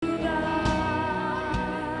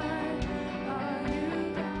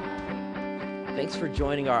Thanks for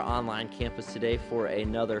joining our online campus today for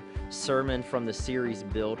another sermon from the series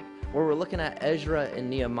Build, where we're looking at Ezra and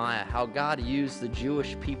Nehemiah, how God used the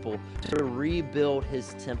Jewish people to rebuild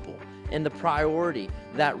his temple, and the priority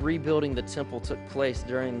that rebuilding the temple took place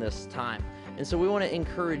during this time. And so we want to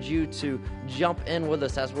encourage you to jump in with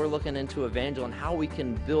us as we're looking into Evangel and how we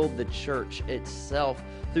can build the church itself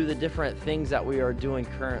through the different things that we are doing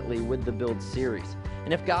currently with the Build series.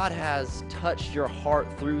 And if God has touched your heart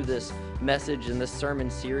through this message and this sermon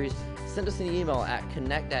series, send us an email at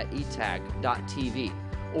connect@etag.tv.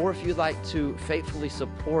 Or if you'd like to faithfully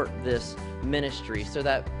support this ministry so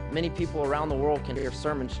that many people around the world can hear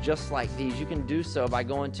sermons just like these, you can do so by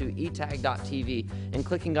going to etag.tv and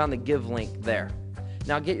clicking on the give link there.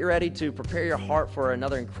 Now get you ready to prepare your heart for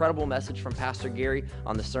another incredible message from Pastor Gary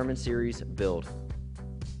on the sermon series Build.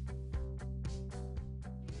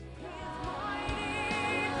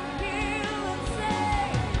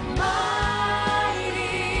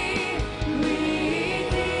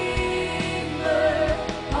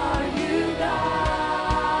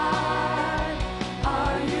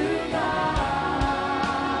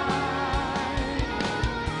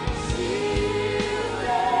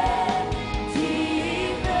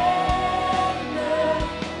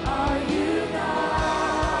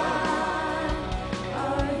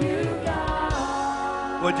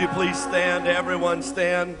 Would you please stand? Everyone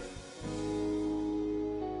stand.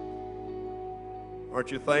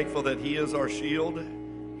 Aren't you thankful that he is our shield?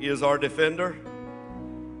 He is our defender.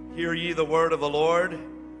 Hear ye the word of the Lord.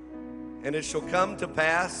 And it shall come to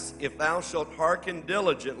pass, if thou shalt hearken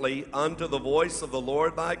diligently unto the voice of the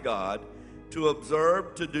Lord thy God, to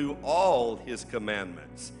observe to do all his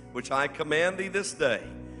commandments, which I command thee this day,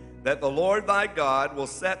 that the Lord thy God will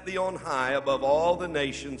set thee on high above all the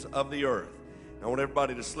nations of the earth. I want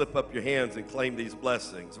everybody to slip up your hands and claim these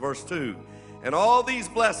blessings. Verse 2, and all these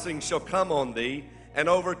blessings shall come on thee and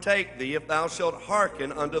overtake thee if thou shalt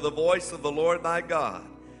hearken unto the voice of the Lord thy God.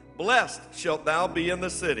 Blessed shalt thou be in the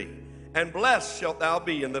city, and blessed shalt thou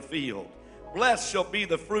be in the field. Blessed shall be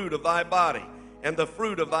the fruit of thy body, and the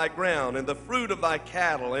fruit of thy ground, and the fruit of thy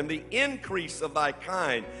cattle, and the increase of thy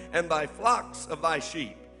kind, and thy flocks of thy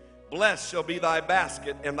sheep. Blessed shall be thy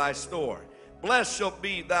basket and thy store. Blessed shalt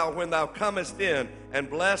be thou when thou comest in,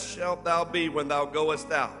 and blessed shalt thou be when thou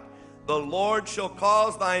goest out. The Lord shall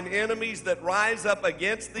cause thine enemies that rise up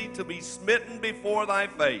against thee to be smitten before thy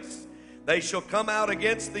face. They shall come out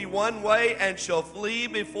against thee one way, and shall flee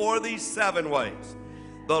before thee 7 ways.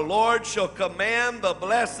 The Lord shall command the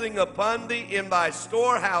blessing upon thee in thy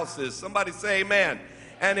storehouses. Somebody say amen.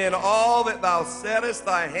 And in all that thou settest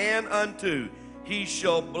thy hand unto, he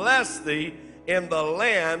shall bless thee in the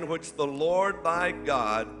land which the Lord thy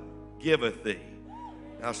God giveth thee.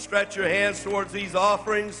 Now stretch your hands towards these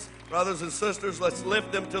offerings. Brothers and sisters, let's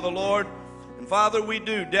lift them to the Lord. And Father, we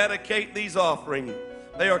do dedicate these offerings.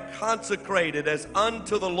 They are consecrated as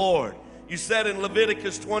unto the Lord. You said in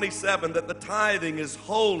Leviticus 27 that the tithing is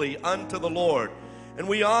holy unto the Lord. And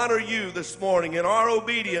we honor you this morning. In our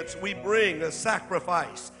obedience, we bring a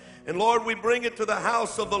sacrifice. And Lord, we bring it to the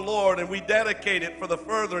house of the Lord, and we dedicate it for the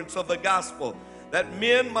furtherance of the gospel, that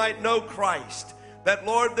men might know Christ. That,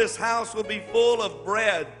 Lord, this house will be full of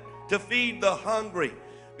bread to feed the hungry.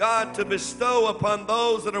 God, to bestow upon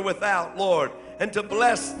those that are without, Lord, and to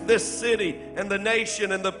bless this city and the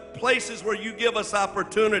nation and the places where you give us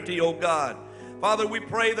opportunity, oh God. Father, we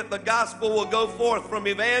pray that the gospel will go forth from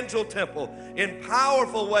Evangel Temple in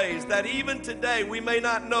powerful ways that even today we may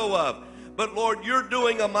not know of. But Lord, you're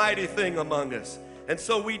doing a mighty thing among us. And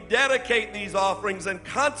so we dedicate these offerings and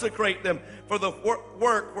consecrate them for the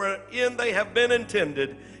work wherein they have been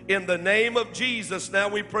intended. In the name of Jesus, now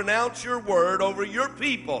we pronounce your word over your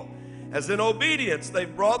people. As in obedience,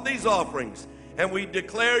 they've brought these offerings. And we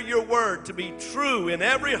declare your word to be true in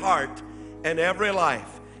every heart and every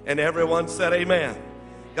life. And everyone said amen.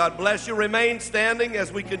 God bless you. Remain standing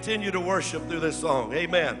as we continue to worship through this song.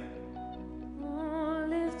 Amen.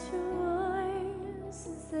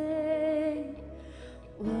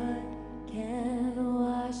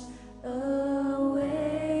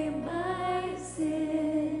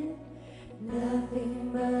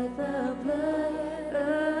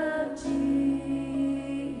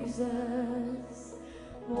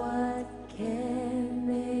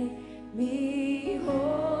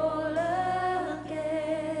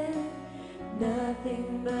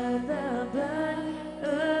 Nothing but the blood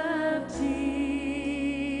of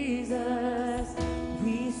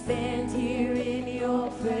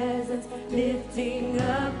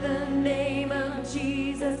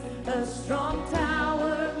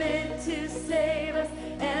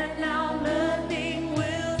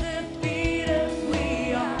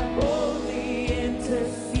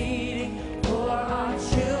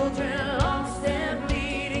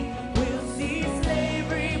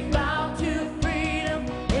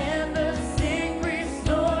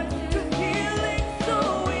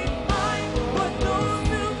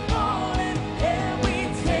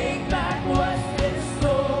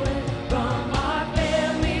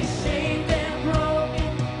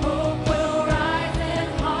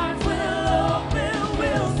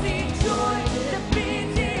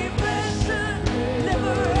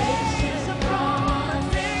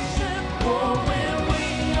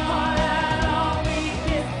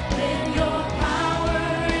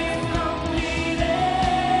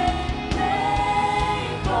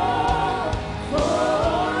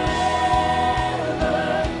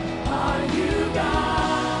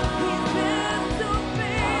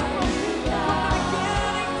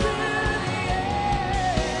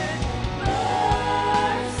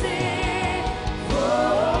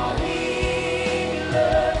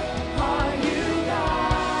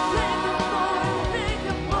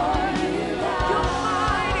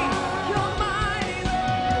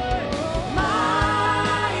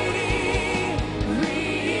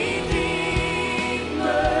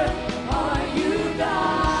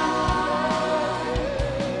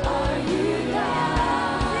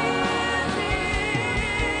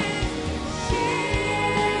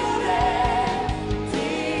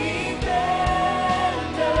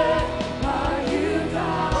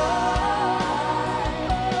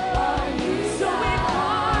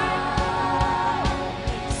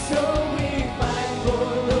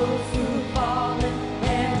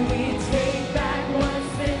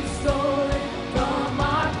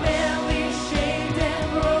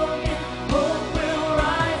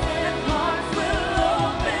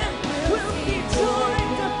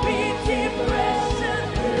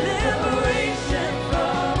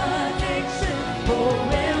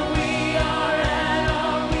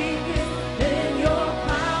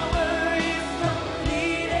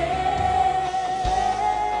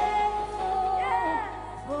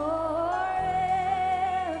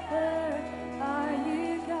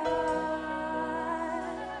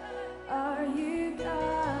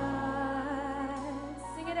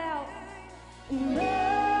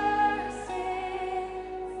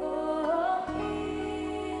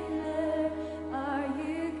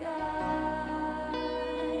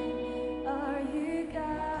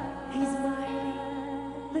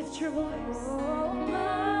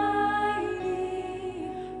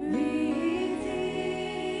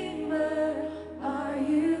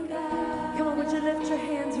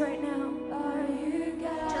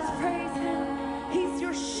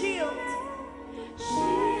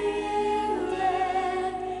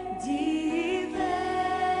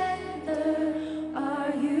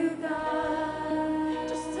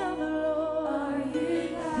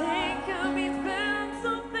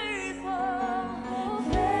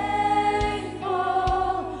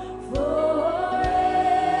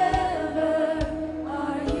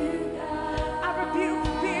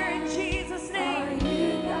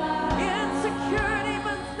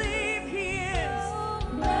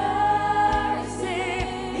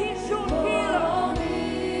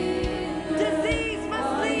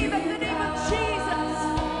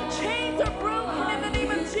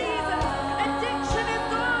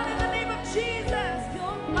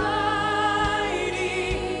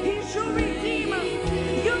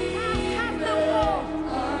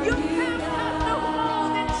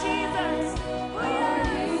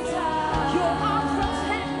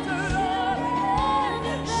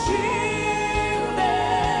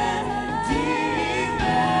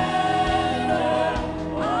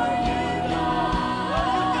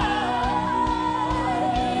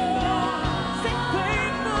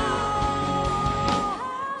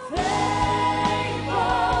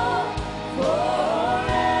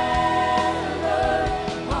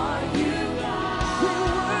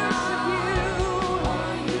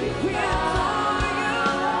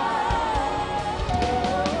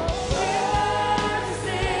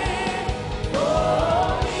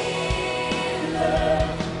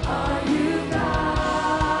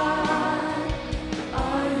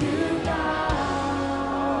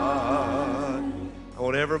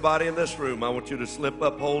Everybody in this room, I want you to slip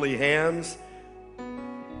up holy hands.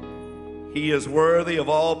 He is worthy of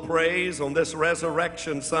all praise on this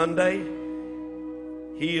Resurrection Sunday.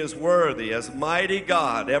 He is worthy as mighty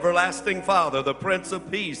God, everlasting Father, the Prince of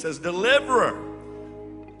Peace, as deliverer.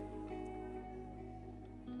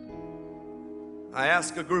 I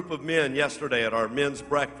asked a group of men yesterday at our men's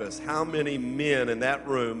breakfast how many men in that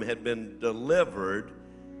room had been delivered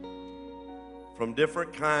from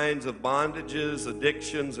different kinds of bondages,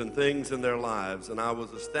 addictions, and things in their lives. And I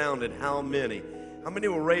was astounded how many. How many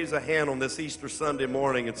will raise a hand on this Easter Sunday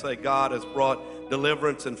morning and say, God has brought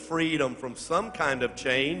deliverance and freedom from some kind of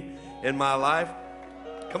chain in my life?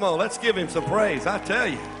 Come on, let's give him some praise, I tell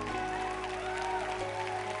you.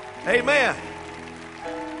 Amen.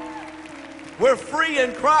 We're free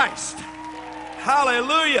in Christ.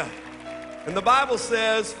 Hallelujah. And the Bible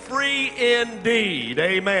says, free indeed.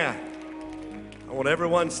 Amen. I want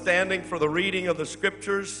everyone standing for the reading of the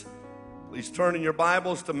scriptures. Please turn in your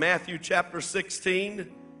Bibles to Matthew chapter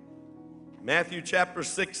 16. Matthew chapter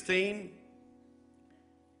 16.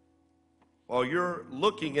 While you're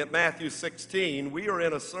looking at Matthew 16, we are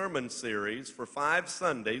in a sermon series for 5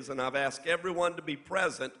 Sundays, and I've asked everyone to be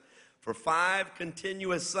present for 5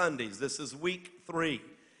 continuous Sundays. This is week 3.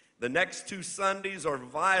 The next 2 Sundays are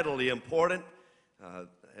vitally important.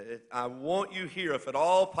 I want you here, if at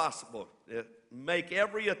all possible, make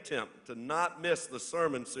every attempt to not miss the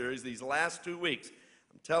sermon series these last 2 weeks.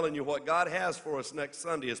 I'm telling you, what God has for us next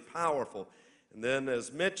Sunday is powerful. And then,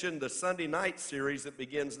 as mentioned, the Sunday night series that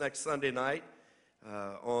begins next Sunday night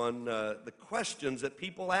on the questions that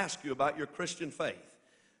people ask you about your Christian faith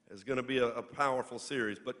is going to be a powerful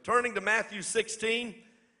series. But turning to Matthew 16,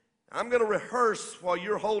 I'm going to rehearse while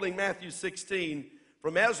you're holding Matthew 16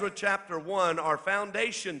 from Ezra chapter 1, our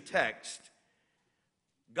foundation text.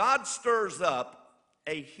 God stirs up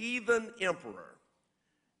a heathen emperor.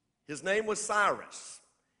 His name was Cyrus.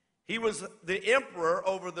 He was the emperor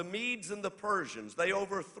over the Medes and the Persians. They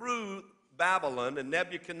overthrew Babylon and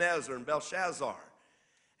Nebuchadnezzar and Belshazzar.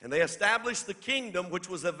 And they established the kingdom, which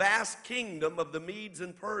was a vast kingdom of the Medes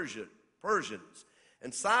and Persians.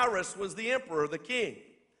 And Cyrus was the emperor, the king.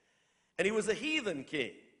 And he was a heathen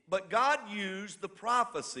king. But God used the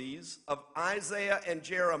prophecies of Isaiah and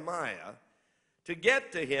Jeremiah to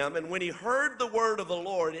get to him. And when he heard the word of the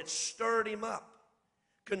Lord, it stirred him up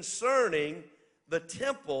concerning the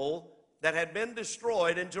temple that had been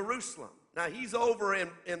destroyed in Jerusalem. Now, he's over in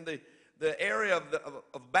the area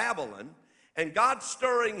of Babylon. And God's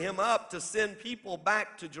stirring him up to send people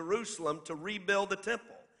back to Jerusalem to rebuild the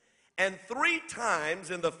temple. And 3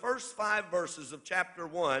 times in the first 5 verses of chapter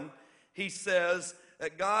 1, he says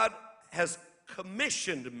that God has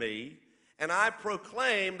commissioned me, and I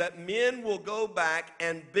proclaim that men will go back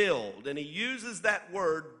and build. And he uses that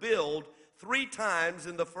word, build, 3 times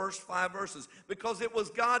in the first 5 verses because it was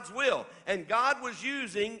God's will. And God was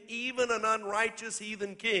using even an unrighteous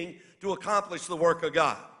heathen king to accomplish the work of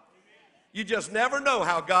God. You just never know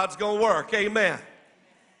how God's going to work. Amen.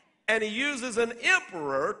 And he uses an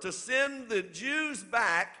emperor to send the Jews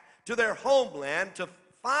back to their homeland to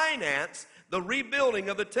finance the rebuilding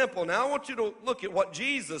of the temple. Now, I want you to look at what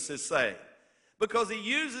Jesus is saying, because he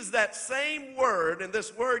uses that same word, and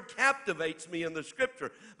this word captivates me in the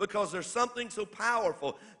scripture because there's something so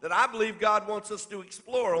powerful that I believe God wants us to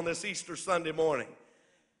explore on this Easter Sunday morning.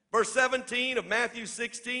 Verse 17 of Matthew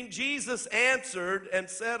 16, Jesus answered and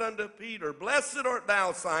said unto Peter, Blessed art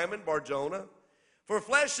thou, Simon Bar-Jonah, for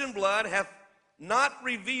flesh and blood hath not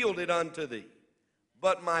revealed it unto thee,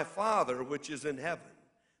 but my Father which is in heaven.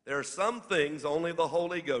 There are some things only the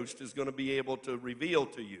Holy Ghost is going to be able to reveal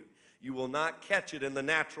to you. You will not catch it in the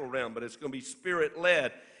natural realm, but it's going to be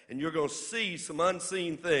Spirit-led, and you're going to see some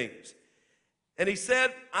unseen things. And he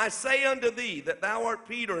said, I say unto thee that thou art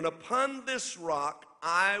Peter, and upon this rock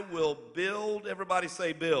I will build, everybody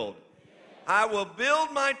say build. I will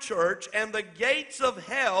build my church, and the gates of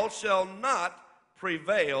hell shall not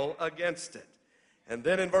prevail against it. And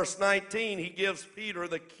then in verse 19, he gives Peter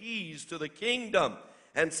the keys to the kingdom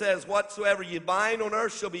and says, whatsoever you bind on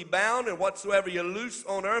earth shall be bound, and whatsoever you loose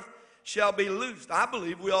on earth shall be loosed. I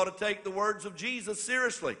believe we ought to take the words of Jesus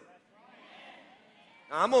seriously.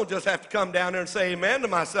 I'm going to just have to come down there and say amen to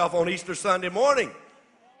myself on Easter Sunday morning.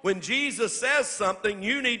 When Jesus says something,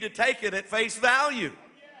 you need to take it at face value.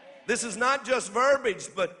 This is not just verbiage,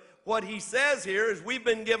 but what he says here is we've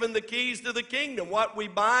been given the keys to the kingdom. What we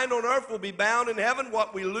bind on earth will be bound in heaven.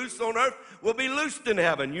 What we loose on earth will be loosed in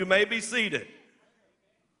heaven. You may be seated.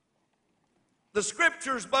 The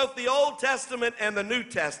scriptures, both the Old Testament and the New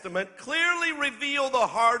Testament, clearly reveal the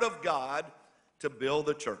heart of God to build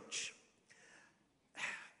the church.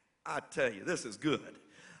 I tell you, this is good.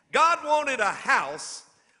 God wanted a house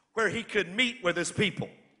where he could meet with his people.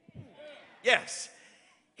 Yes.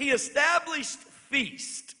 He established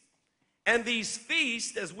feasts. And these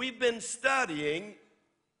feasts, as we've been studying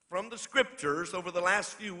from the scriptures over the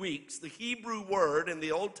last few weeks, the Hebrew word in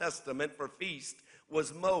the Old Testament for feast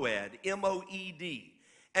was moed, M-O-E-D.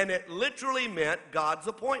 And it literally meant God's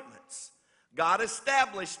appointments. God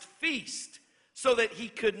established feast so that he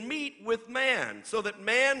could meet with man, so that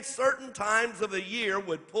man certain times of the year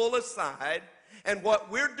would pull aside. And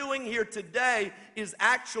what we're doing here today is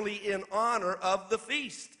actually in honor of the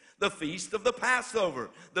feast of the Passover,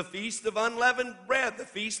 the feast of unleavened bread, the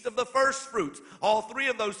feast of the first fruits. All three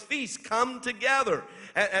of those feasts come together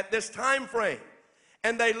at this time frame.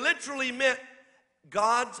 And they literally meant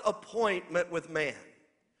God's appointment with man.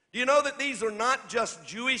 Do you know that these are not just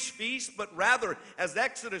Jewish feasts, but rather, as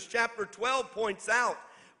Exodus chapter 12 points out,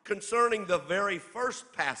 concerning the very first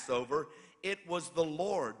Passover, it was the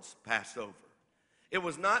Lord's Passover. It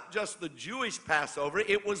was not just the Jewish Passover,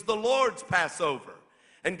 it was the Lord's Passover.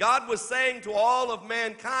 And God was saying to all of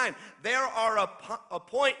mankind, there are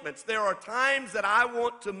appointments, there are times that I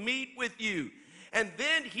want to meet with you. And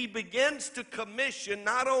then he begins to commission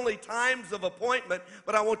not only times of appointment,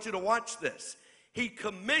 but I want you to watch this. He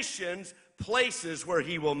commissions places where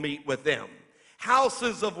he will meet with them.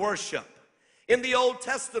 Houses of worship. In the Old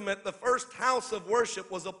Testament, the first house of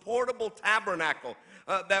worship was a portable tabernacle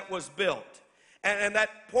that was built. And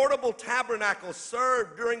that portable tabernacle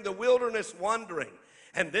served during the wilderness wandering.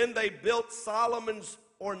 And then they built Solomon's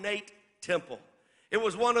ornate temple. It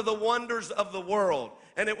was one of the wonders of the world.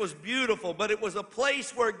 And it was beautiful, but it was a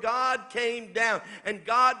place where God came down and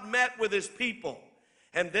God met with his people.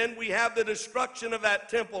 And then we have the destruction of that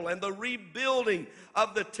temple and the rebuilding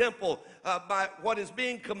of the temple by what is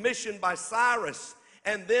being commissioned by Cyrus.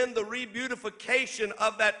 And then the rebeautification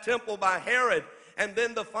of that temple by Herod. And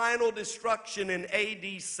then the final destruction in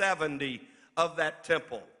AD 70 of that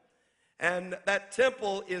temple. And that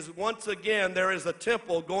temple is, once again, there is a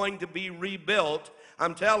temple going to be rebuilt.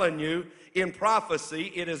 I'm telling you, in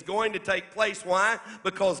prophecy, it is going to take place. Why?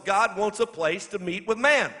 Because God wants a place to meet with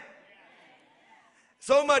man.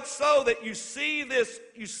 So much so that you see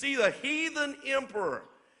the heathen emperor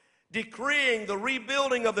decreeing the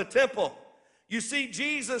rebuilding of the temple. You see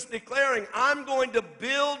Jesus declaring, I'm going to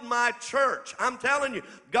build my church. I'm telling you,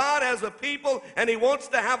 God has a people and he wants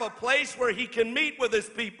to have a place where he can meet with his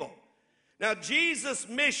people. Now, Jesus'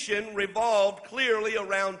 mission revolved clearly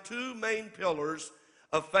around two main pillars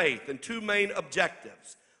of faith and two main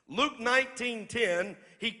objectives. Luke 19:10,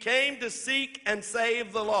 he came to seek and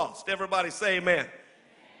save the lost. Everybody say amen.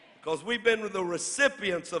 Because we've been the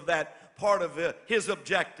recipients of that part of his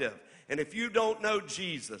objective. And if you don't know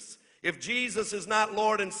Jesus, if Jesus is not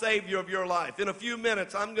Lord and Savior of your life, in a few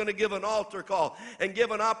minutes I'm going to give an altar call and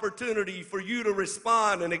give an opportunity for you to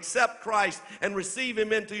respond and accept Christ and receive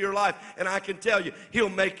him into your life. And I can tell you, he'll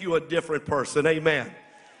make you a different person. Amen.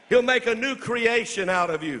 He'll make a new creation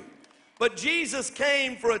out of you. But Jesus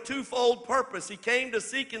came for a twofold purpose. He came to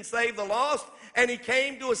seek and save the lost, and he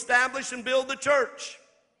came to establish and build the church.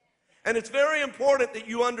 And it's very important that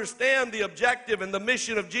you understand the objective and the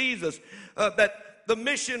mission of Jesus, that the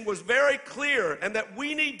mission was very clear, and that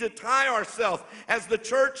we need to tie ourselves as the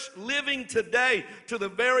church living today to the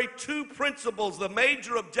very two principles, the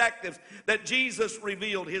major objectives that Jesus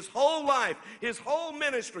revealed. His whole life, his whole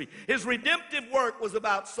ministry, his redemptive work was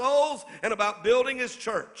about souls and about building his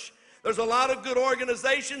church. There's a lot of good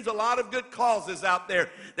organizations, a lot of good causes out there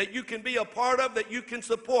that you can be a part of, that you can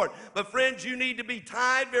support. But friends, you need to be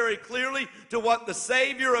tied very clearly to what the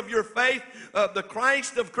Savior of your faith, the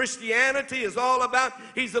Christ of Christianity, is all about.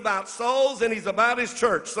 He's about souls and he's about his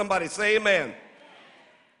church. Somebody say amen.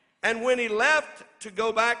 And when he left to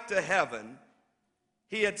go back to heaven,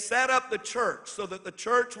 he had set up the church so that the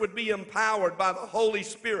church would be empowered by the Holy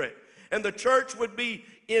Spirit. And the church would be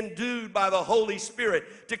endued by the Holy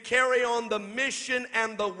Spirit to carry on the mission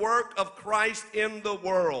and the work of Christ in the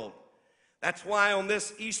world. That's why on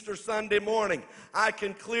this Easter Sunday morning, I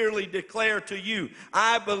can clearly declare to you,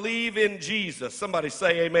 I believe in Jesus. Somebody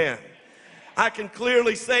say amen. I can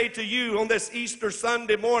clearly say to you on this Easter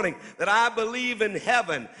Sunday morning that I believe in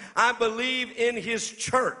heaven. I believe in his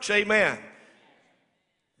church. Amen.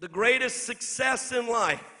 The greatest success in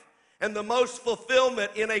life and the most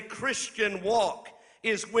fulfillment in a Christian walk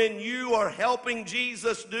is when you are helping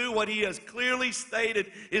Jesus do what he has clearly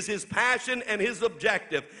stated is his passion and his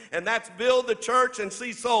objective. And that's build the church and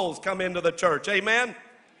see souls come into the church. Amen?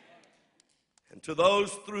 And to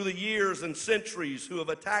those through the years and centuries who have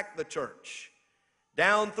attacked the church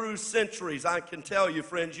Down through centuries, I can tell you,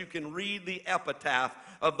 friends, you can read the epitaph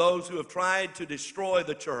of those who have tried to destroy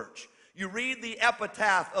the church. You read the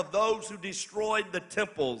epitaph of those who destroyed the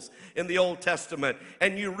temples in the Old Testament,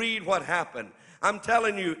 and you read what happened. I'm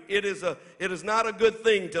telling you, it is not a good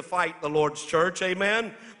thing to fight the Lord's church,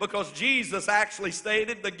 amen? Because Jesus actually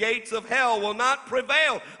stated, the gates of hell will not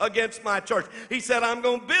prevail against my church. He said, I'm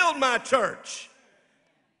going to build my church.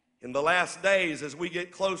 In the last days, as we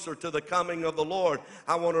get closer to the coming of the Lord,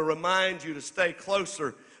 I want to remind you to stay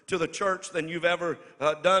closer to the church than you've ever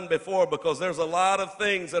done before, because there's a lot of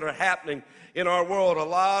things that are happening in our world, a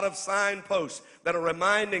lot of signposts that are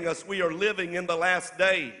reminding us we are living in the last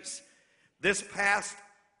days. This past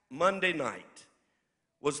Monday night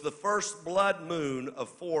was the first blood moon of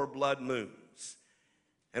 4 blood moons.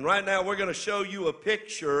 And right now we're going to show you a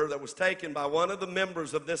picture that was taken by one of the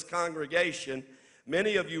members of this congregation.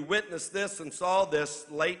 Many of you witnessed this and saw this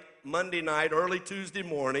late Monday night, early Tuesday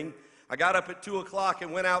morning. I got up at 2 o'clock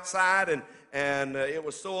and went outside, and it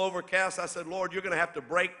was so overcast. I said, Lord, you're going to have to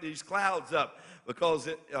break these clouds up, because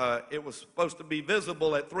it was supposed to be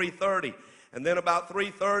visible at 3:30. And then about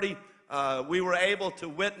 3:30, we were able to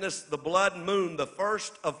witness the blood moon, the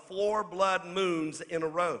first of 4 blood moons in a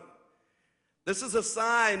row. This is a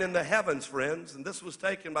sign in the heavens, friends, and this was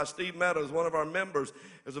taken by Steve Meadows, one of our members.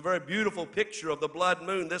 There's a very beautiful picture of the blood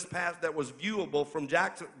moon that was viewable from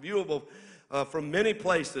Jackson, from many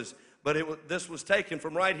places, but this was taken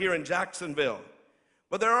from right here in Jacksonville.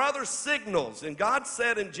 But there are other signals, and God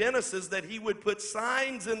said in Genesis that He would put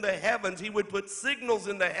signs in the heavens, He would put signals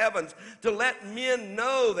in the heavens to let men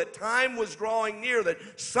know that time was drawing near,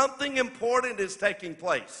 that something important is taking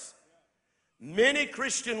place. Many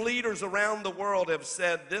Christian leaders around the world have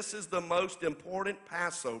said this is the most important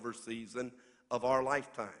Passover season of our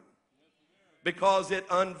lifetime, because it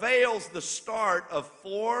unveils the start of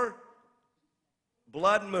 4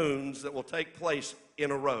 blood moons that will take place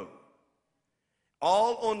in a row,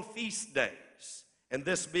 all on feast days, and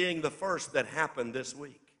this being the first that happened this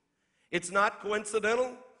week. It's not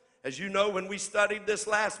coincidental. As you know, when we studied this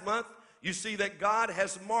last month, you see that God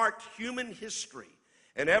has marked human history.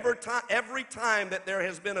 And every time that there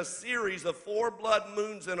has been a series of 4 blood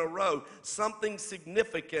moons in a row, something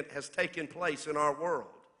significant has taken place in our world.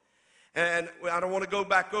 And I don't want to go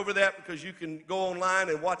back over that, because you can go online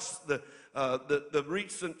and watch the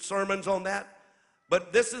recent sermons on that.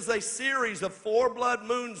 But this is a series of 4 blood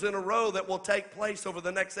moons in a row that will take place over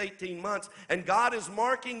the next 18 months. And God is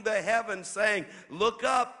marking the heavens, saying, look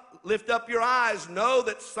up. Lift up your eyes, know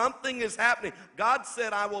that something is happening. God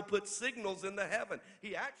said, I will put signals in the heaven.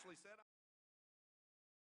 He actually said,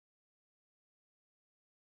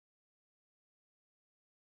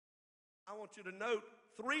 I want you to note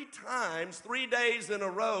 3 times, 3 days in a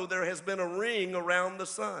row, there has been a ring around the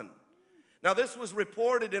sun. Now, this was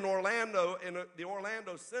reported in Orlando, in the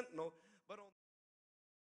Orlando Sentinel, but on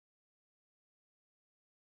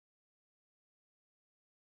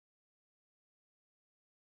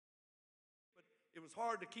it was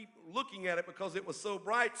hard to keep looking at it because it was so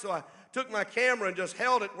bright, so I took my camera and just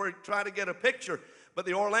held it where I tried to get a picture. But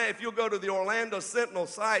if you'll go to the Orlando Sentinel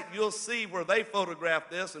site, you'll see where they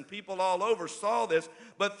photographed this, and people all over saw this.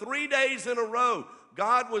 But 3 days in a row,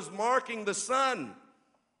 God was marking the sun,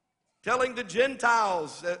 telling the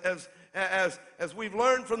Gentiles, as we've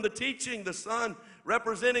learned from the teaching, the sun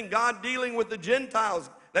representing God dealing with the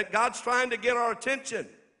Gentiles, that God's trying to get our attention.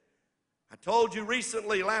 I told you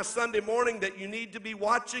recently, last Sunday morning, that you need to be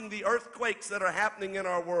watching the earthquakes that are happening in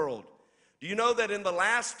our world. Do you know that in the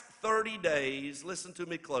last 30 days, listen to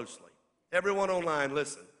me closely. Everyone online,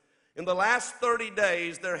 listen. In the last 30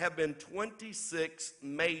 days, there have been 26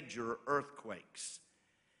 major earthquakes.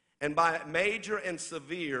 And by major and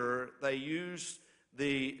severe, they use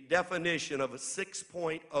the definition of a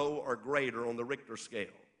 6.0 or greater on the Richter scale.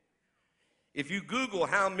 If you Google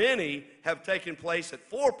how many have taken place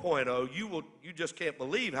at 4.0, you just can't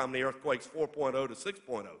believe how many earthquakes 4.0 to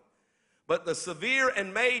 6.0. But the severe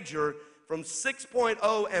and major from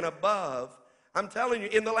 6.0 and above, I'm telling you,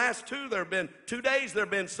 in the last 2 days there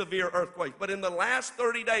have been severe earthquakes. But in the last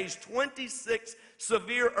 30 days, 26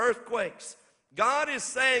 severe earthquakes. God is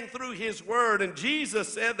saying through His Word, and Jesus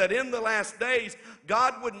said that in the last days,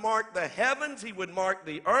 God would mark the heavens, He would mark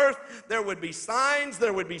the earth, there would be signs,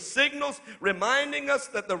 there would be signals reminding us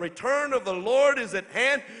that the return of the Lord is at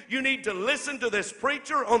hand. You need to listen to this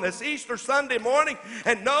preacher on this Easter Sunday morning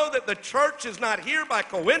and know that the church is not here by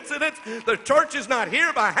coincidence. The church is not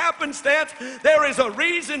here by happenstance. There is a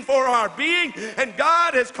reason for our being, and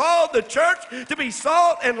God has called the church to be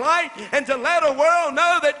salt and light and to let a world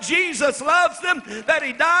know that Jesus loves them, that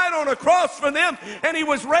He died on a cross for them, and He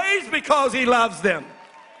was raised because He loves them.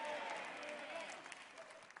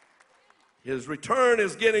 His return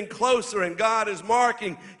is getting closer, and God is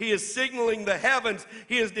marking. He is signaling the heavens.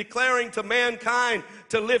 He is declaring to mankind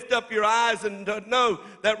to lift up your eyes and to know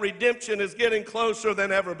that redemption is getting closer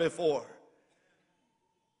than ever before.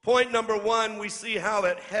 Point number one, we see how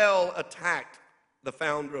that hell attacked the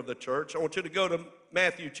founder of the church. I want you to go to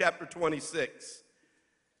Matthew chapter 26.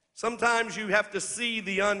 Sometimes you have to see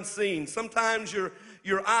the unseen. Sometimes your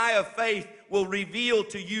eye of faith will reveal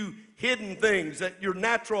to you hidden things that your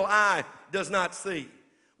natural eye does not see.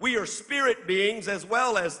 We are spirit beings as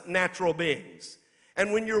well as natural beings.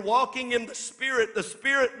 And when you're walking in the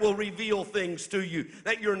Spirit will reveal things to you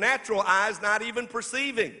that your natural eye is not even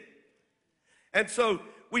perceiving. And so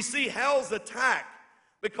we see hell's attack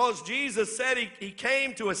because Jesus said he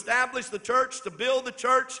came to establish the church, to build the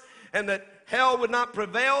church, and that hell would not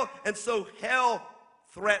prevail. And so hell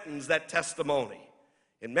threatens that testimony.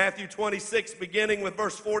 In Matthew 26, beginning with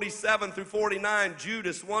verse 47 through 49,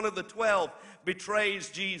 Judas, one of the 12,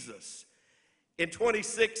 betrays Jesus. In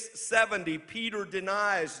 26:70, Peter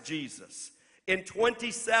denies Jesus. In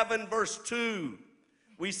 27 verse 2,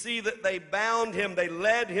 we see that they bound him, they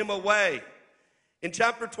led him away. In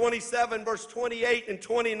chapter 27, verse 28 and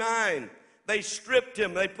 29, they stripped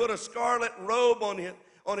him. They put a scarlet robe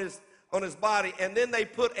on his body, and then they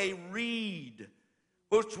put a reed,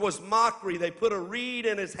 which was mockery. They put a reed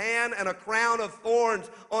in his hand and a crown of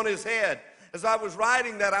thorns on his head. As I was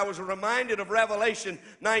writing that, I was reminded of Revelation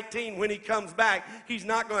 19. When he comes back, he's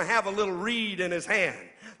not going to have a little reed in his hand.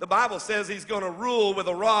 The Bible says he's going to rule with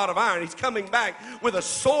a rod of iron. He's coming back with a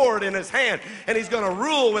sword in his hand, and he's going to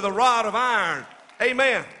rule with a rod of iron.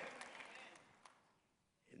 Amen.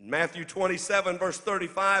 In Matthew 27, verse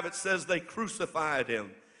 35, it says they crucified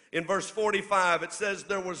him. In verse 45, it says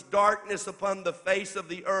there was darkness upon the face of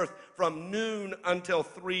the earth from noon until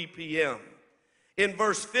 3 p.m. In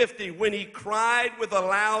verse 50, when he cried with a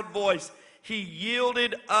loud voice, he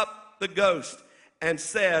yielded up the ghost and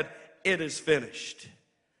said, "It is finished."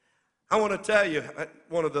 I want to tell you,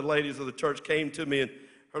 one of the ladies of the church came to me, and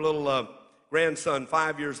her little grandson,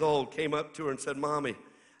 5 years old, came up to her and said, "Mommy,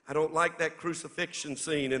 I don't like that crucifixion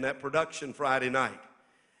scene in that production Friday night."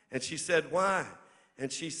 And she said, "Why?"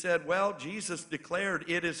 And she said, "Well, Jesus declared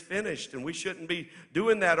it is finished, and we shouldn't be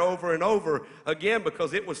doing that over and over again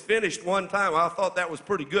because it was finished one time." Well, I thought that was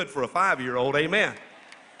pretty good for a 5-year-old, amen.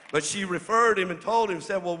 But she referred him and told him,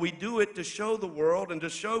 said, "Well, we do it to show the world and to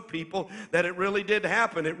show people that it really did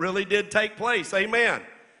happen. It really did take place, amen."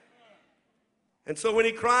 And so when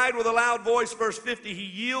he cried with a loud voice, verse 50, he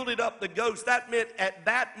yielded up the ghost. That meant at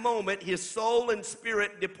that moment his soul and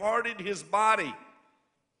spirit departed his body.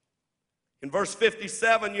 In verse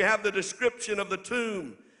 57, you have the description of the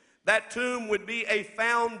tomb. That tomb would be a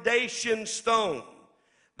foundation stone.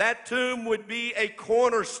 That tomb would be a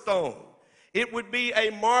cornerstone. It would be a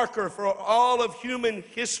marker for all of human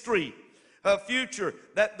history, a future,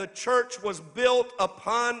 that the church was built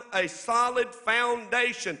upon a solid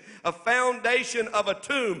foundation, a foundation of a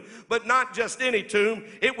tomb, but not just any tomb.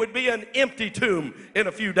 It would be an empty tomb in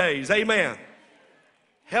a few days. Amen.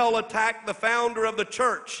 Hell attacked the founder of the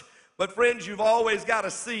church. But friends, you've always got to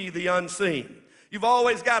see the unseen. You've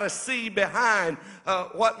always got to see behind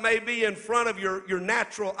what may be in front of your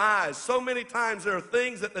natural eyes. So many times there are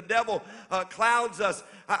things that the devil clouds us.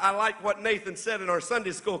 I like what Nathan said in our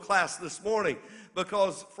Sunday school class this morning,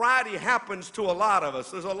 because Friday happens to a lot of us.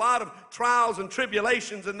 There's a lot of trials and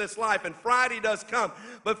tribulations in this life, and Friday does come.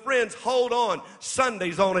 But friends, hold on.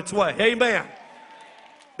 Sunday's on its way. Amen.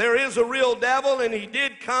 There is a real devil, and he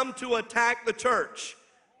did come to attack the church.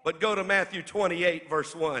 But go to Matthew 28,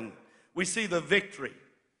 verse 1. We see the victory.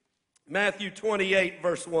 Matthew 28,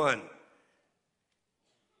 verse 1.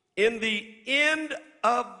 In the end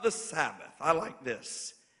of the Sabbath, I like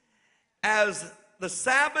this. As the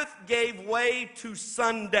Sabbath gave way to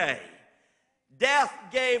Sunday, death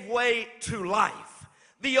gave way to life.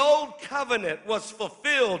 The old covenant was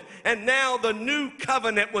fulfilled, and now the new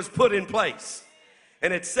covenant was put in place.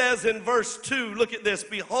 And it says in verse 2, look at this,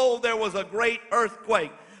 "Behold, there was a great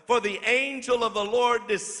earthquake, for the angel of the Lord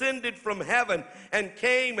descended from heaven and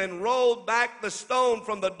came and rolled back the stone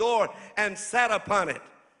from the door and sat upon it."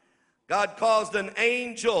 God caused an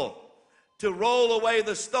angel to roll away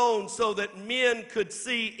the stone so that men could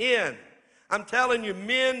see in. I'm telling you,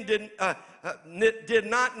 men did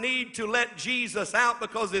not need to let Jesus out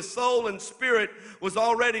because his soul and spirit was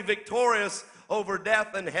already victorious over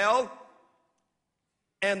death and hell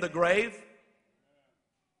and the grave.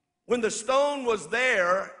 When the stone was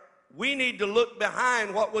there, we need to look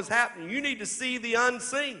behind what was happening. You need to see the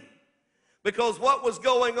unseen. Because what was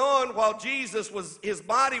going on while his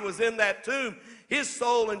body was in that tomb, His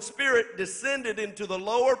soul and spirit descended into the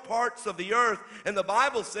lower parts of the earth, and the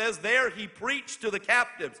Bible says there he preached to the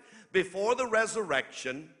captives. Before the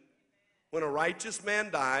resurrection, when a righteous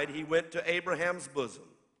man died, he went to Abraham's bosom.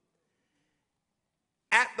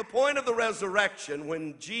 At the point of the resurrection,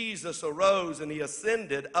 when Jesus arose and he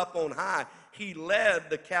ascended up on high, he led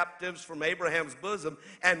the captives from Abraham's bosom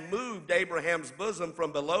and moved Abraham's bosom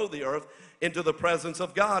from below the earth into the presence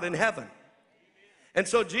of God in heaven. And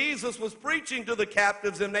so Jesus was preaching to the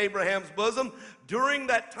captives in Abraham's bosom during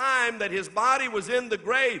that time that his body was in the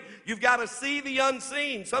grave. You've got to see the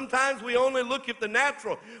unseen. Sometimes we only look at the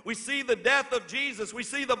natural. We see the death of Jesus. We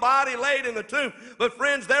see the body laid in the tomb. But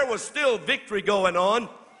friends, there was still victory going on.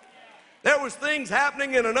 There was things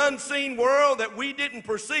happening in an unseen world that we didn't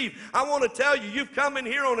perceive. I want to tell you, you've come in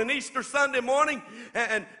here on an Easter Sunday morning,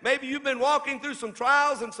 and maybe you've been walking through some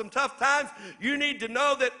trials and some tough times. You need to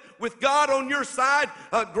know that with God on your side,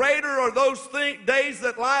 greater are those days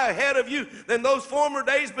that lie ahead of you than those former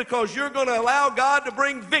days, because you're going to allow God to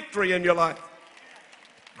bring victory in your life.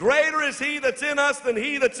 Greater is he that's in us than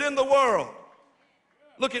he that's in the world.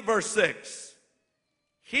 Look at verse 6.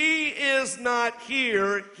 He is not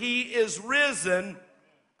here, he is risen.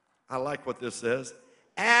 I like what this says.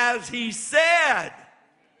 As he said.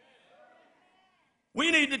 We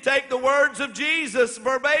need to take the words of Jesus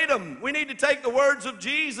verbatim. We need to take the words of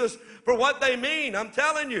Jesus for what they mean. I'm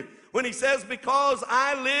telling you, when he says, because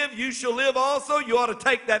I live, you shall live also, you ought to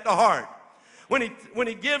take that to heart. When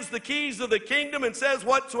he gives the keys of the kingdom and says,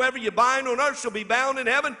 whatsoever you bind on earth shall be bound in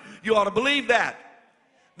heaven, you ought to believe that.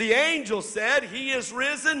 The angel said, he is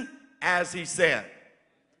risen as he said.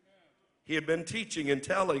 He had been teaching and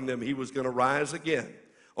telling them he was going to rise again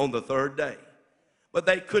on the third day. But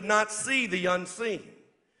they could not see the unseen.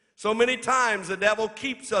 So many times the devil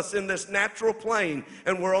keeps us in this natural plane,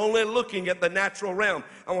 and we're only looking at the natural realm.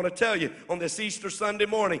 I want to tell you, on this Easter Sunday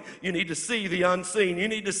morning, you need to see the unseen. You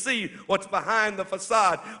need to see what's behind the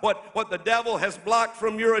facade, what the devil has blocked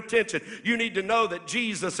from your attention. You need to know that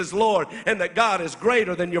Jesus is Lord and that God is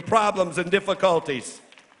greater than your problems and difficulties.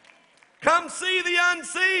 Come see the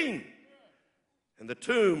unseen. And the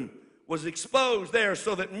tomb was exposed there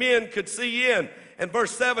so that men could see in. And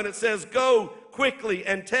verse 7, it says, go quickly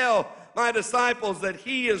and tell my disciples that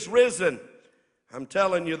he is risen. I'm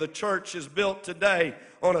telling you, the church is built today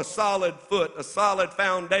on a solid foot, a solid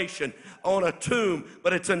foundation, on a tomb,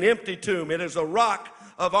 but it's an empty tomb. It is a rock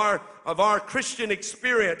of our Christian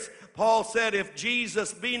experience. Paul said, if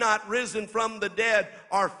Jesus be not risen from the dead,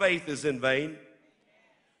 our faith is in vain.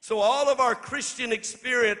 So all of our Christian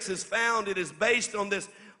experience is found, it is based on this,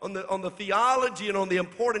 on the theology and on the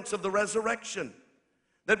importance of the resurrection.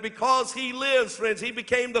 That because he lives, friends, he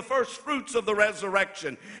became the first fruits of the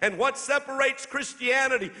resurrection. And what separates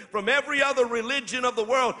Christianity from every other religion of the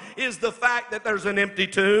world is the fact that there's an empty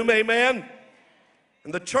tomb, amen?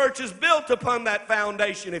 And the church is built upon that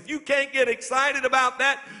foundation. If you can't get excited about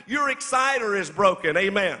that, your exciter is broken,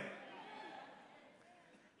 amen?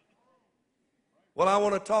 Well, I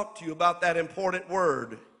want to talk to you about that important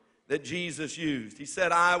word that Jesus used. He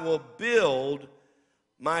said, I will build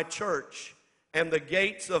my church, and the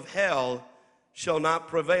gates of hell shall not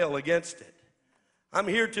prevail against it. I'm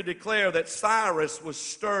here to declare that Cyrus was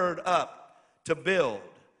stirred up to build.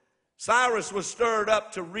 Cyrus was stirred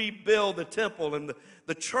up to rebuild the temple, and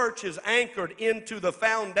the church is anchored into the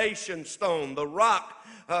foundation stone, the rock,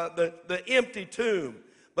 the empty tomb.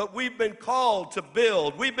 But we've been called to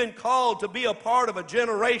build. We've been called to be a part of a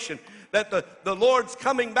generation that the Lord's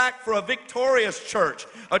coming back for a victorious church,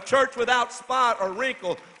 a church without spot or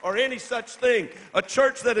wrinkle or any such thing, a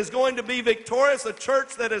church that is going to be victorious, a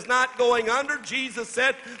church that is not going under. Jesus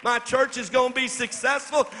said, my church is going to be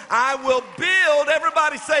successful. I will build.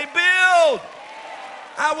 Everybody say build.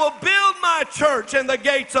 I will build my church, and the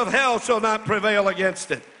gates of hell shall not prevail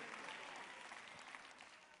against it.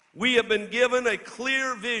 We have been given a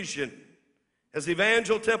clear vision as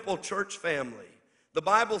Evangel Temple Church family. The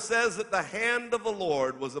Bible says that the hand of the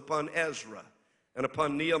Lord was upon Ezra and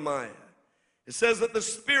upon Nehemiah. It says that the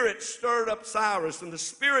Spirit stirred up Cyrus and the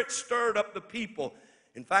Spirit stirred up the people.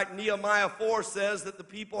 In fact, Nehemiah 4 says that the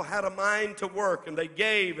people had a mind to work, and they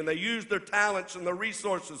gave and they used their talents and their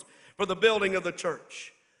resources for the building of the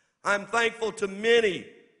church. I'm thankful to many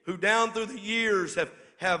who down through the years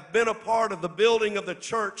have been a part of the building of the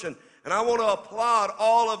church, and I want to applaud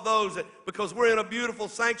all of those because we're in a beautiful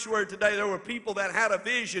sanctuary today. There were people that had a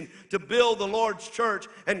vision to build the Lord's church,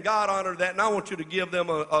 and God honored that. And I want you to give them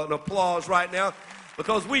an applause right now,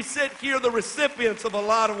 because we sit here the recipients of a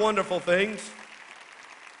lot of wonderful things.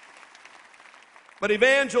 But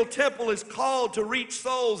Evangel Temple is called to reach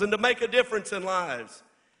souls and to make a difference in lives.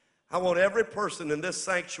 I want every person in this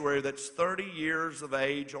sanctuary that's 30 years of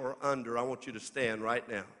age or under, I want you to stand right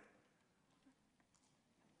now.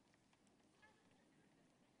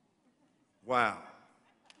 Wow.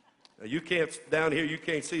 Now you can't, down here, you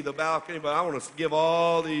can't see the balcony, but I want to give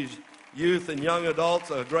all these youth and young adults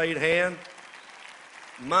a great hand.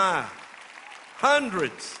 My,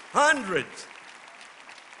 hundreds.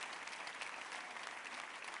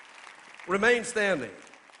 Remain standing.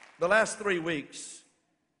 The last 3 weeks,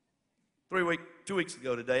 2 weeks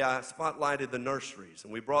ago today, I spotlighted the nurseries,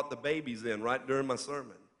 and we brought the babies in right during my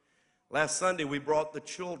sermon. Last Sunday, we brought the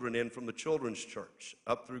children in from the children's church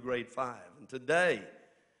up through grade 5. And today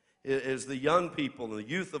is the young people and the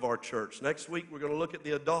youth of our church. Next week, we're going to look at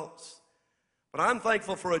the adults. But I'm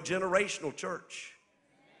thankful for a generational church.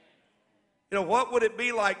 You know, what would it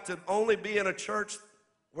be like to only be in a church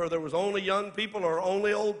where there was only young people or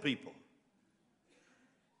only old people?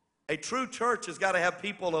 A true church has got to have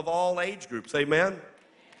people of all age groups, amen?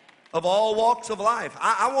 Of all walks of life.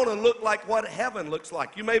 I want to look like what heaven looks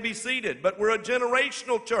like. You may be seated, but we're a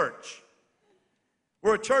generational church.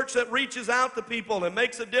 We're a church that reaches out to people and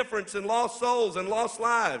makes a difference in lost souls and lost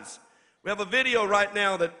lives. We have a video right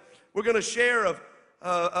now that we're going to share of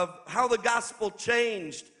how the gospel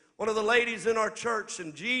changed one of the ladies in our church,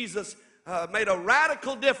 and Jesus made a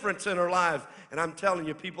radical difference in her life. And I'm telling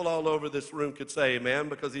you, people all over this room could say amen,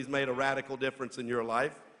 because he's made a radical difference in your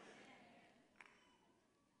life.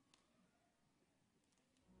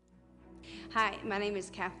 Hi, my name is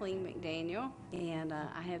Kathleen McDaniel, and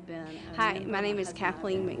I have been. My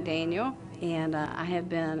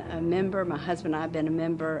member. My husband and I have been a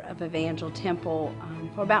member of Evangel Temple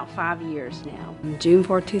for about 5 years now. June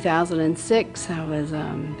 4, 2006, I was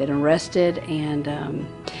been arrested, and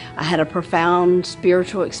I had a profound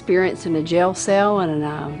spiritual experience in a jail cell, and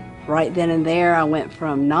right then and there, I went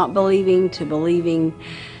from not believing to believing,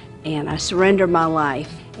 and I surrendered my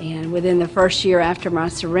life. And within the first year after my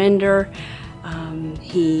surrender,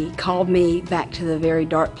 he called me back to the very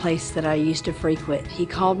dark place that I used to frequent. He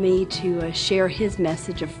called me to share his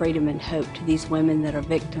message of freedom and hope to these women that are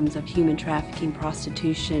victims of human trafficking,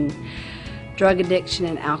 prostitution, drug addiction,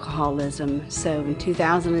 and alcoholism. So in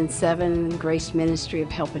 2007, Grace Ministry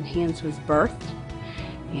of Helping Hands was birthed,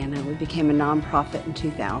 and we became a nonprofit in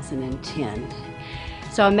 2010.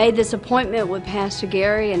 So I made this appointment with Pastor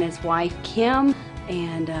Gary and his wife Kim,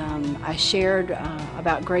 and I shared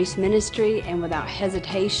about Grace Ministry, and without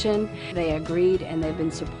hesitation they agreed, and they've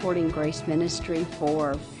been supporting Grace Ministry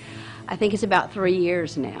for, I think it's about 3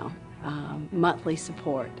 years now, monthly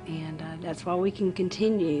support, and that's why we can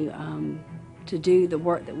continue to do the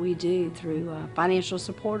work that we do through financial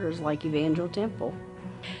supporters like Evangel Temple.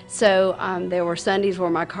 So there were Sundays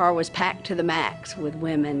where my car was packed to the max with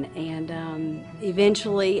women, and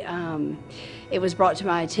eventually it was brought to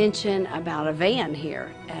my attention about a van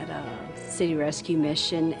here at City Rescue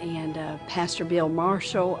Mission, and Pastor Bill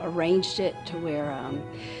Marshall arranged it to where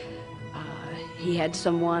he had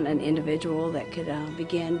someone, an individual that could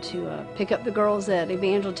begin to pick up the girls at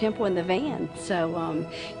Evangel Temple in the van. So,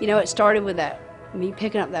 you know, it started with me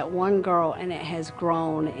picking up that one girl, and it has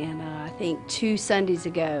grown, and I think 2 Sundays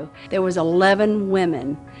ago there was 11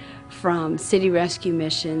 women from City Rescue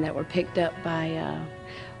Mission that were picked up by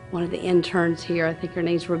one of the interns here. I think her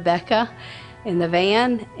name's Rebecca, in the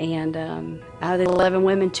van, and out of the 11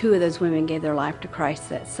 women, 2 of those women gave their life to Christ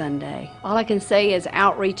that Sunday. All I can say is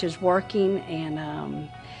outreach is working, and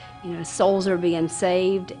you know, souls are being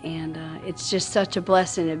saved, and it's just such a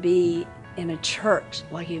blessing to be in a church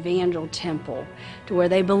like Evangel Temple, to where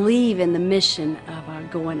they believe in the mission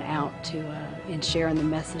of going out to and sharing the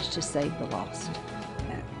message to save the lost.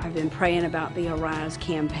 I've been praying about the Arise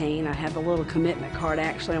campaign. I have a little commitment card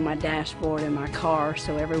actually on my dashboard in my car,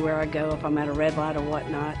 so everywhere I go, if I'm at a red light or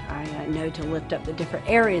whatnot, I know to lift up the different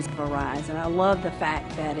areas of Arise. And I love the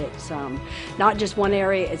fact that it's not just one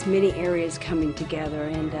area, it's many areas coming together.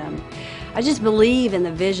 And I just believe in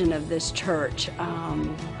the vision of this church.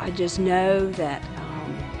 I just know that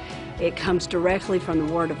it comes directly from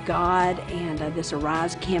the Word of God, and this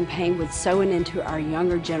Arise campaign was sowing into our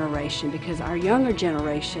younger generation, because our younger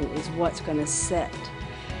generation is what's going to set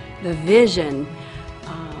the vision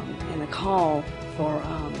and the call for,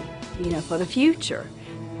 you know, for the future.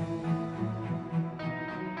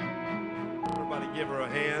 Everybody give her a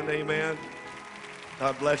hand, amen.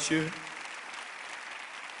 God bless you.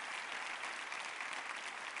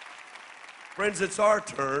 Friends, it's our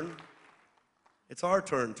turn. It's our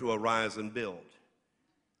turn to arise and build.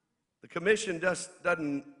 The commission just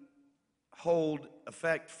doesn't hold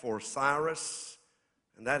effect for Cyrus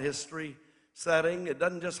and that history setting. It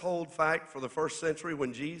doesn't just hold fact for the first century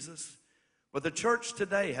when Jesus But the church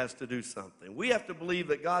today has to do something. We have to believe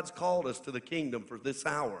that God's called us to the kingdom for this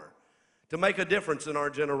hour to make a difference in our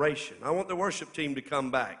generation. I want the worship team to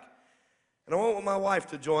come back. And I want my wife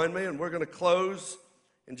to join me, and we're going to close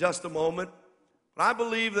in just a moment. But I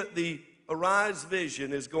believe that the Arise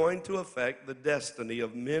vision is going to affect the destiny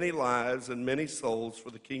of many lives and many souls for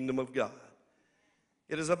the kingdom of God.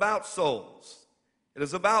 It is about souls. It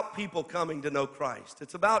is about people coming to know Christ.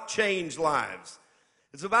 It's about changed lives.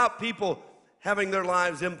 It's about people having their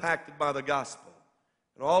lives impacted by the gospel.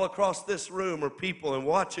 And all across this room are people, and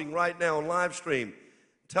watching right now on live stream,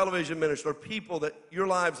 television ministers, are people that your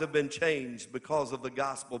lives have been changed because of the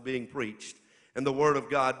gospel being preached and the word of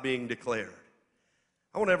God being declared.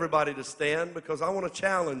 I want everybody to stand because I want to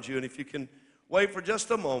challenge you, and if you can wait for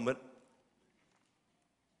just a moment,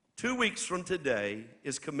 2 weeks from today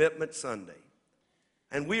is Commitment Sunday.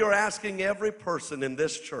 And we are asking every person in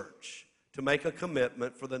this church to make a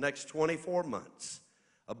commitment for the next 24 months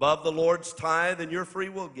above the Lord's tithe and your free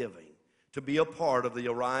will giving to be a part of the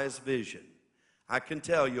Arise vision. I can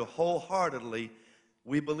tell you wholeheartedly,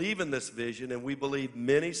 we believe in this vision, and we believe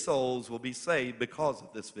many souls will be saved because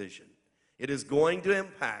of this vision. It is going to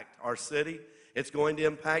impact our city. It's going to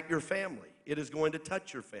impact your family. It is going to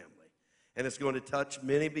touch your family. And it's going to touch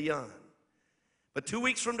many beyond. But 2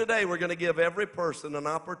 weeks from today, we're going to give every person an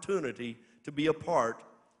opportunity to be a part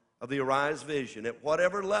of the Arise vision at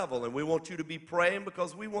whatever level. And we want you to be praying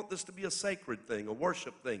because we want this to be a sacred thing, a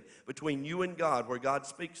worship thing between you and God where God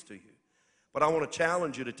speaks to you. But I want to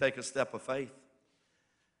challenge you to take a step of faith.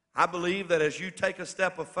 I believe that as you take a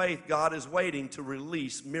step of faith, God is waiting to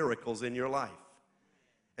release miracles in your life.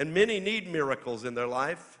 And many need miracles in their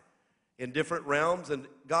life in different realms, and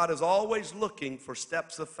God is always looking for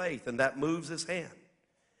steps of faith, and that moves his hand.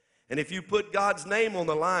 And if you put God's name on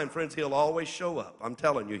the line, friends, he'll always show up. I'm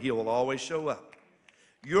telling you, he will always show up.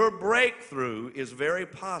 Your breakthrough is very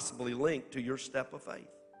possibly linked to your step of faith.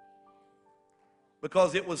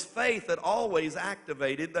 Because it was faith that always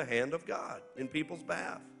activated the hand of God in people's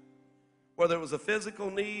behalf. Whether it was a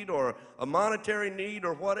physical need or a monetary need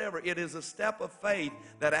or whatever, it is a step of faith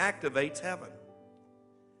that activates heaven.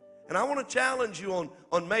 And I want to challenge you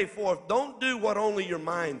on May 4th, don't do what only your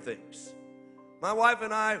mind thinks. My wife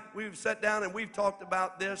and I, we've sat down and we've talked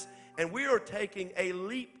about this, and we are taking a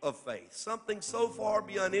leap of faith, something so far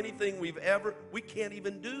beyond anything we can't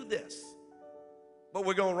even do this. But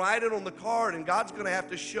we're going to write it on the card, and God's going to have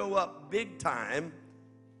to show up big time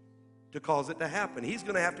to cause it to happen. He's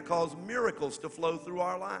going to have to cause miracles to flow through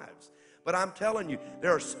our lives. But I'm telling you,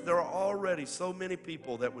 there are already so many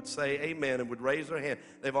people that would say amen and would raise their hand.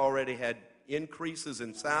 They've already had increases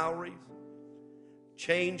in salaries,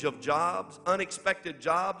 change of jobs, unexpected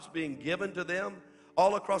jobs being given to them,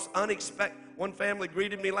 all across unexpected. One family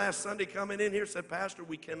greeted me last Sunday coming in here, said, Pastor,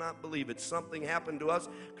 we cannot believe it. Something happened to us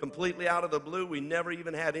completely out of the blue. We never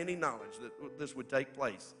even had any knowledge that this would take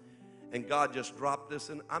place. And God just dropped this.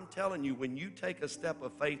 And I'm telling you, when you take a step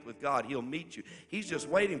of faith with God, he'll meet you. He's just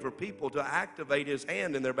waiting for people to activate his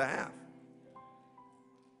hand in their behalf.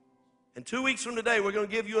 And 2 weeks from today, we're going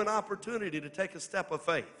to give you an opportunity to take a step of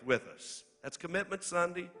faith with us. That's Commitment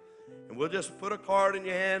Sunday. And we'll just put a card in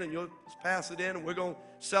your hand and you'll just pass it in, and we're going to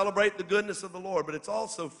celebrate the goodness of the Lord. But it's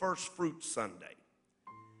also First Fruits Sunday.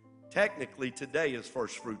 Technically, today is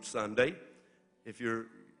First Fruits Sunday, if you're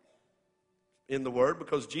in the Word,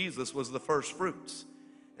 because Jesus was the first fruits.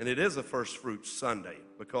 And it is a First Fruits Sunday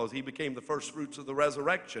because he became the first fruits of the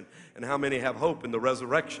resurrection. And how many have hope in the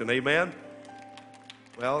resurrection? Amen?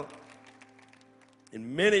 Well,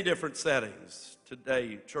 in many different settings,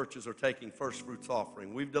 today, churches are taking first fruits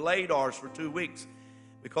offering. We've delayed ours for 2 weeks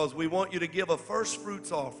because we want you to give a first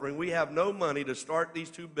fruits offering. We have no money to start these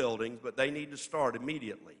 2 buildings, but they need to start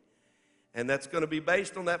immediately. And that's going to be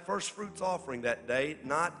based on that first fruits offering that day,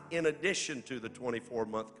 not in addition to the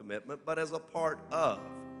 24-month commitment, but as a part of.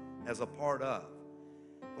 And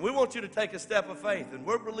we want you to take a step of faith, and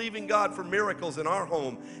we're believing God for miracles in our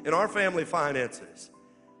home, in our family finances.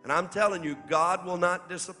 And I'm telling you, God will not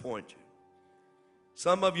disappoint you.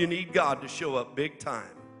 Some of you need God to show up big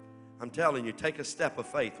time. I'm telling you, take a step of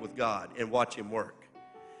faith with God and watch him work.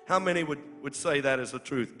 How many would say that is the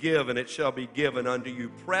truth? Give, and it shall be given unto you.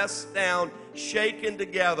 Pressed down, shaken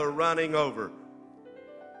together, running over.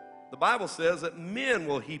 The Bible says that men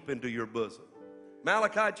will heap into your bosom.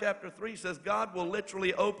 Malachi chapter 3 says God will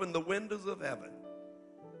literally open the windows of heaven.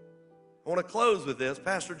 I want to close with this.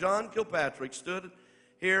 Pastor John Kilpatrick stood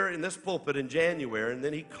here in this pulpit in January, and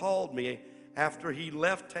then he called me after he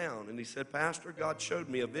left town, and he said, Pastor, God showed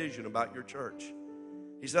me a vision about your church.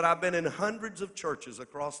 He said, I've been in hundreds of churches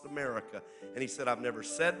across America, and he said, I've never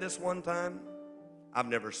said this one time, I've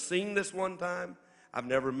never seen this one time. I've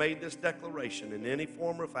never made this declaration in any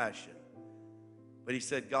form or fashion. But he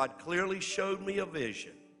said, God clearly showed me a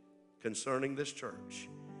vision concerning this church,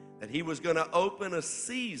 that he was going to open a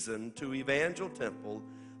season to Evangel Temple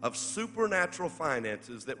of supernatural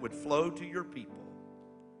finances that would flow to your people.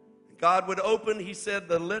 God would open, he said,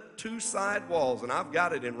 the lit two side walls, and I've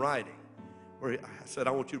got it in writing. Where I said,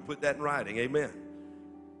 I want you to put that in writing, amen.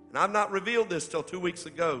 And I've not revealed this till 2 weeks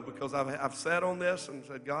ago because I've sat on this and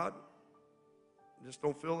said, God, I just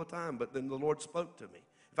don't feel the time. But then the Lord spoke to me.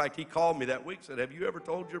 In fact, he called me that week and said, have you ever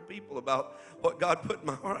told your people about what God put in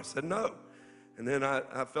my heart? I said, no. And then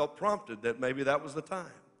I felt prompted that maybe that was the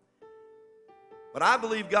time. But I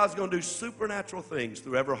believe God's going to do supernatural things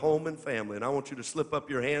through every home and family. And I want you to slip up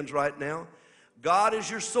your hands right now. God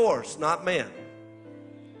is your source, not man.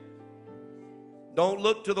 Don't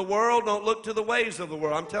look to the world. Don't look to the ways of the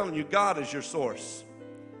world. I'm telling you, God is your source.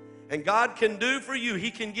 And God can do for you.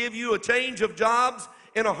 He can give you a change of jobs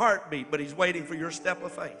in a heartbeat, but he's waiting for your step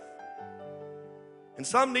of faith. And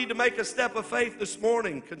some need to make a step of faith this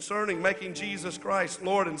morning concerning making Jesus Christ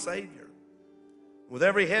Lord and Savior. With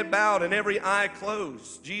every head bowed and every eye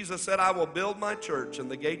closed, Jesus said, I will build my church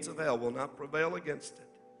and the gates of hell will not prevail against it.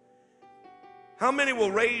 How many will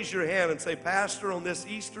raise your hand and say, Pastor, on this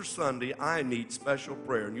Easter Sunday, I need special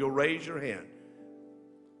prayer? And you'll raise your hand.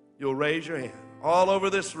 You'll raise your hand. All over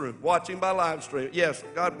this room, watching by live stream. Yes,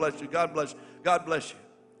 God bless you, God bless you, God bless you.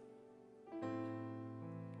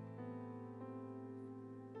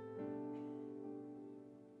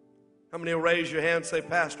 How many will raise your hand and say,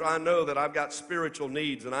 Pastor, I know that I've got spiritual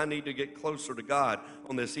needs and I need to get closer to God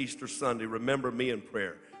on this Easter Sunday. Remember me in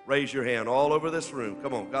prayer. Raise your hand all over this room.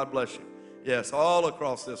 Come on, God bless you. Yes, all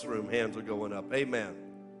across this room, hands are going up. Amen.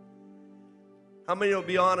 How many will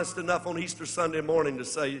be honest enough on Easter Sunday morning to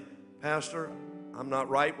say, Pastor, I'm not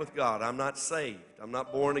right with God. I'm not saved. I'm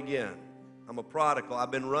not born again. I'm a prodigal.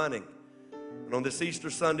 I've been running. And on this Easter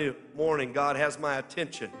Sunday morning, God has my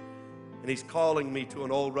attention. And he's calling me to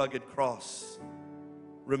an old rugged cross.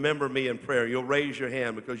 Remember me in prayer. You'll raise your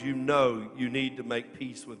hand because you know you need to make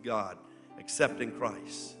peace with God, accepting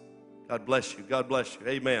Christ. God bless you. God bless you.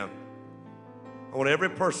 Amen. I want every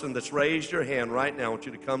person that's raised your hand right now, I want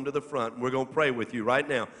you to come to the front. We're going to pray with you right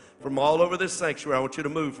now. From all over this sanctuary, I want you to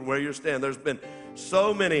move from where you're standing. There's been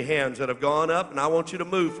so many hands that have gone up, and I want you to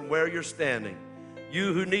move from where you're standing.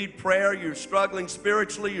 You who need prayer, you're struggling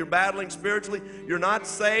spiritually, you're battling spiritually, you're not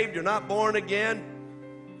saved, you're not born again.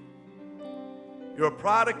 You're a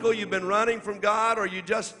prodigal, you've been running from God, or you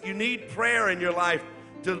need prayer in your life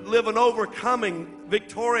to live an overcoming,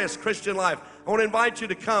 victorious Christian life. I want to invite you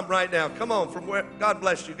to come right now. Come on, from where, God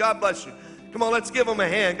bless you, God bless you. Come on, let's give them a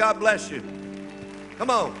hand. God bless you.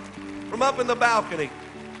 Come on, from up in the balcony.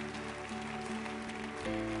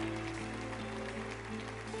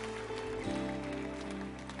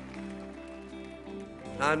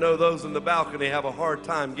 I know those in the balcony have a hard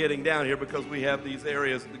time getting down here because we have these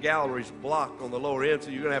areas, the galleries blocked on the lower end,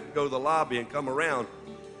 so you're going to have to go to the lobby and come around.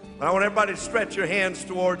 But I want everybody to stretch your hands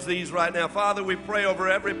towards these right now. Father, we pray over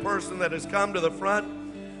every person that has come to the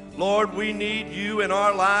front. Lord, we need you in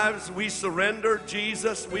our lives. We surrender,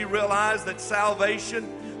 Jesus. We realize that salvation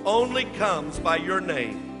only comes by your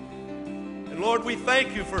name. And Lord, we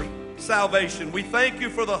thank you for salvation. We thank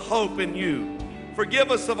you for the hope in you.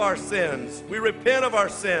 Forgive us of our sins. We repent of our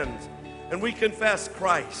sins, and we confess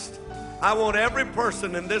Christ. I want every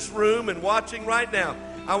person in this room and watching right now,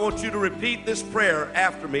 I want you to repeat this prayer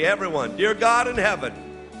after me. Everyone, dear God in heaven,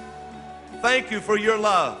 thank you for your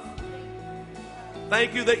love.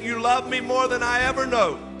 Thank you that you love me more than I ever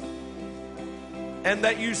know, and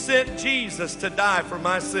that you sent Jesus to die for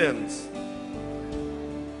my sins.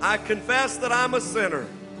 I confess that I'm a sinner,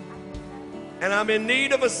 and I'm in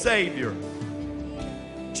need of a Savior.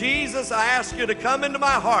 Jesus, I ask you to come into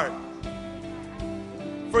my heart.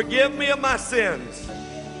 Forgive me of my sins.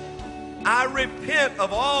 I repent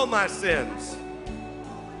of all my sins.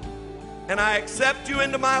 And I accept you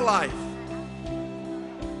into my life.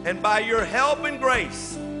 And by your help and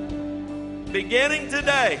grace, beginning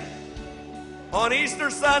today, on Easter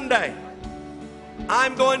Sunday,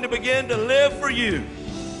 I'm going to begin to live for you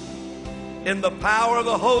in the power of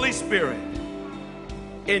the Holy Spirit.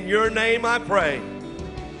 In your name I pray.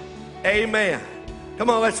 Amen. Come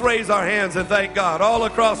on, let's raise our hands and thank God all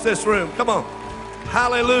across this room. Come on.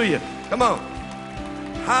 Hallelujah. Come on.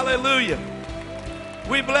 Hallelujah.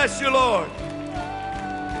 We bless you, Lord.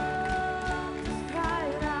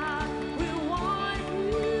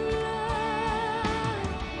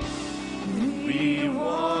 We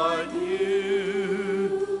want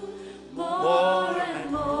you more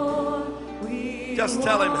and more. Just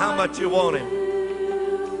tell him how much you want him.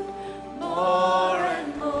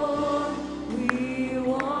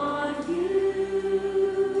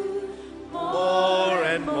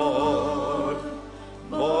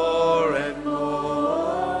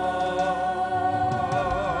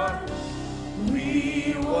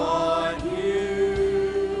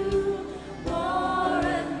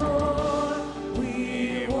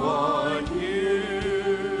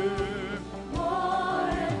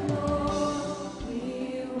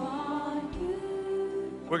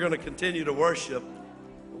 going to continue to worship,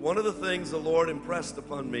 one of the things the Lord impressed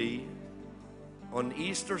upon me on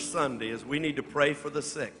Easter Sunday is we need to pray for the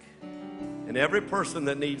sick. And every person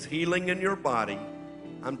that needs healing in your body,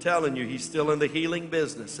 I'm telling you, He's still in the healing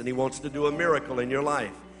business, and He wants to do a miracle in your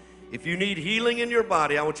life. If you need healing in your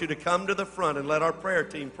body, I want you to come to the front and let our prayer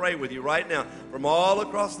team pray with you right now. From all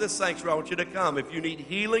across this sanctuary, I want you to come. If you need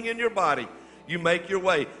healing in your body, you make your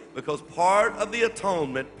way, because part of the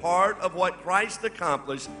atonement, part of what Christ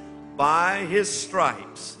accomplished, by His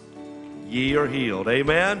stripes, ye are healed.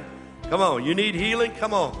 Amen? Come on, you need healing?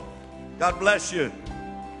 Come on. God bless you.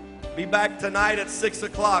 Be back tonight at 6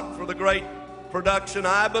 o'clock for the great production,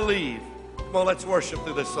 I Believe. Come on, let's worship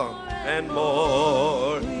through this song. And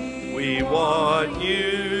more, we want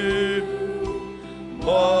you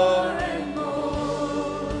more.